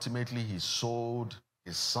 And ultimately, he sold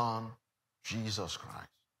his son, Jesus Christ.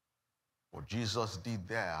 What Jesus did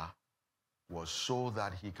there was so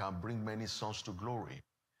that he can bring many sons to glory.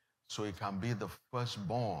 So he can be the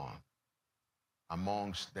firstborn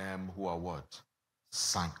amongst them who are what?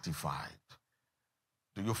 Sanctified.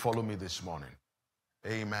 Do you follow me this morning?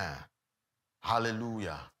 Amen.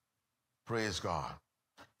 Hallelujah. Praise God.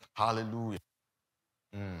 Hallelujah.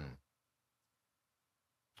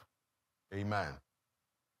 Amen.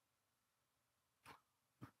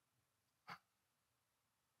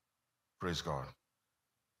 Praise God.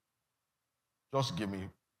 Just give me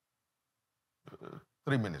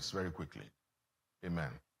 3 minutes very quickly.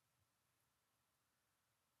 Amen.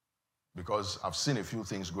 Because I've seen a few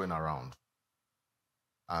things going around.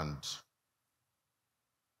 And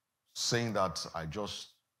saying that, I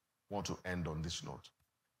just want to end on this note.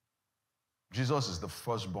 Jesus is the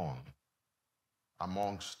firstborn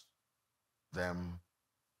amongst them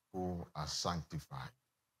who are sanctified.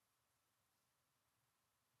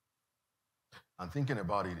 And thinking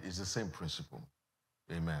about it is the same principle.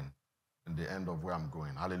 Amen. In the end of where I'm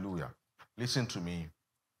going. Hallelujah. Listen to me.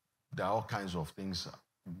 There are all kinds of things,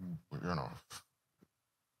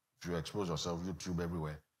 if you expose yourself, YouTube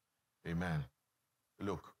everywhere. Amen.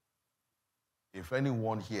 Look, if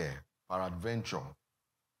anyone here, peradventure,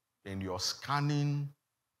 in your scanning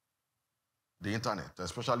the internet,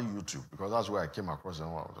 especially YouTube, because that's where I came across and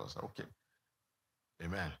I was like, okay.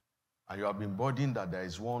 Amen. And you have been burdened that there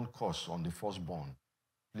is one curse on the firstborn,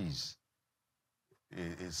 please.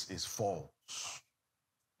 It's false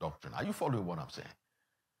doctrine. Are you following what I'm saying?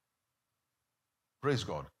 Praise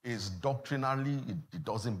God. Is doctrinally, it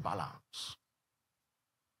doesn't balance.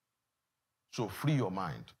 So free your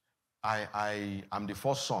mind. I'm the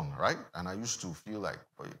first son, right? And I used to feel like,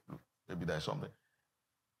 maybe there's something.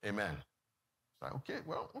 Amen. It's like, okay,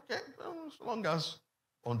 well, as long as,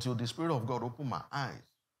 until the Spirit of God opened my eyes.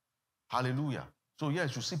 Hallelujah. So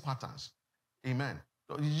yes, you see patterns. Amen.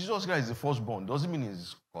 So Jesus Christ is the firstborn. Doesn't mean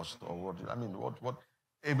he's cost or what. I mean, what?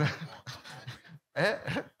 Amen.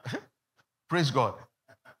 Praise God.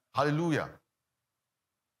 Hallelujah.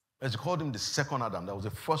 Let's call him the second Adam. That was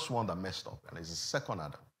the first one that messed up. And it's the second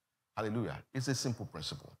Adam. Hallelujah. It's a simple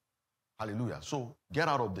principle. Hallelujah. So get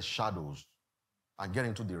out of the shadows and get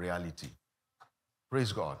into the reality.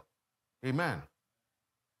 Praise God. Amen.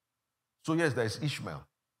 So yes, there is Ishmael,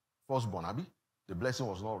 firstborn, Abi. The blessing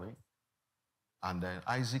was not ring. And then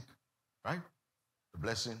Isaac, right? The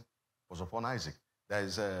blessing was upon Isaac. There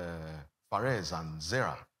is Perez and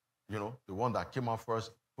Zerah, the one that came out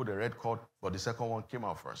first, put a red cord, but the second one came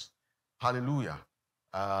out first. Hallelujah.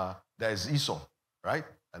 There is Esau, right?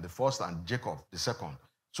 And the first, and Jacob, the second.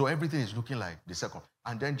 So everything is looking like the second.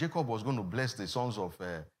 And then Jacob was going to bless the sons of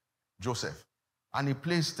Joseph. And he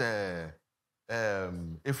placed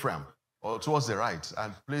Ephraim towards the right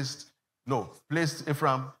and placed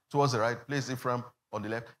Ephraim towards the right, placed Ephraim on the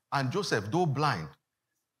left. And Joseph, though blind,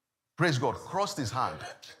 praise God, crossed his hand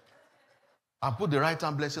and put the right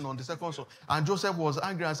hand blessing on the second son. And Joseph was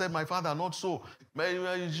angry and said, my father, not so.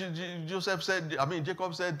 Jacob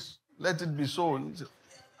said, let it be so.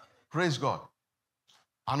 Praise God.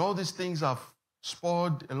 And all these things have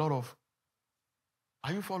spoiled a lot of.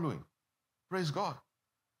 Are you following? Praise God.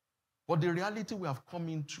 But the reality we have come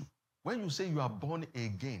into, when you say you are born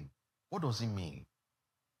again, what does it mean?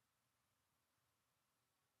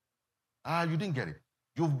 You didn't get it.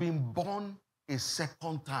 You've been born a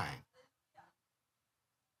second time.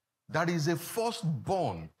 That is a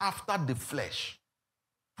firstborn after the flesh.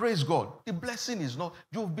 Praise God. The blessing is not,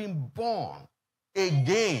 you've been born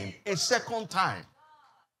again a second time.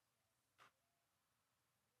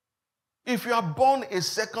 If you are born a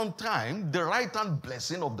second time, the right hand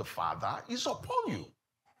blessing of the Father is upon you.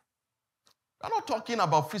 I'm not talking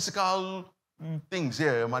about physical things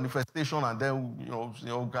here, manifestation, and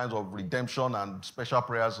then kinds of redemption and special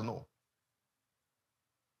prayers. No.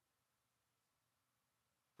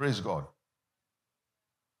 Praise God.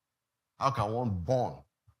 How can one born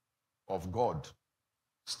of God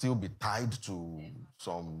still be tied to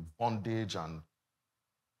some bondage? And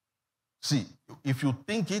see, if you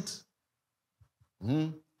think it,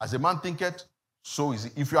 as a man thinketh, so is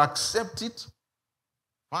it. If you accept it,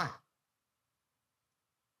 fine.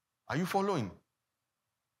 Are you following?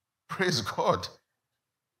 Praise God.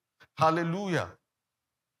 Hallelujah.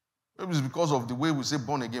 Maybe it's because of the way we say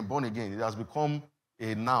born again. It has become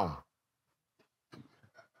a noun.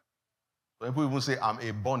 People even say, I'm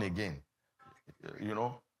a born again.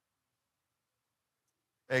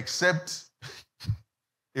 Except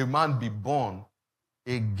a man be born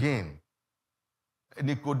again.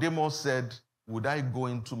 Nicodemus said, would I go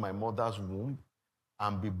into my mother's womb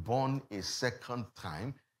and be born a second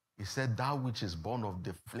time? He said, that which is born of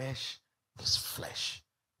the flesh is flesh.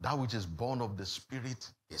 That which is born of the spirit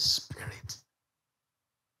is spirit.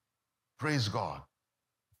 Praise God.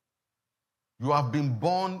 You have been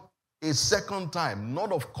born a second time,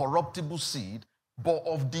 not of corruptible seed, but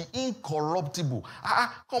of the incorruptible.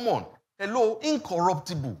 Come on. Hello,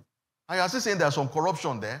 incorruptible. And you are still saying there's some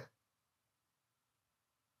corruption there?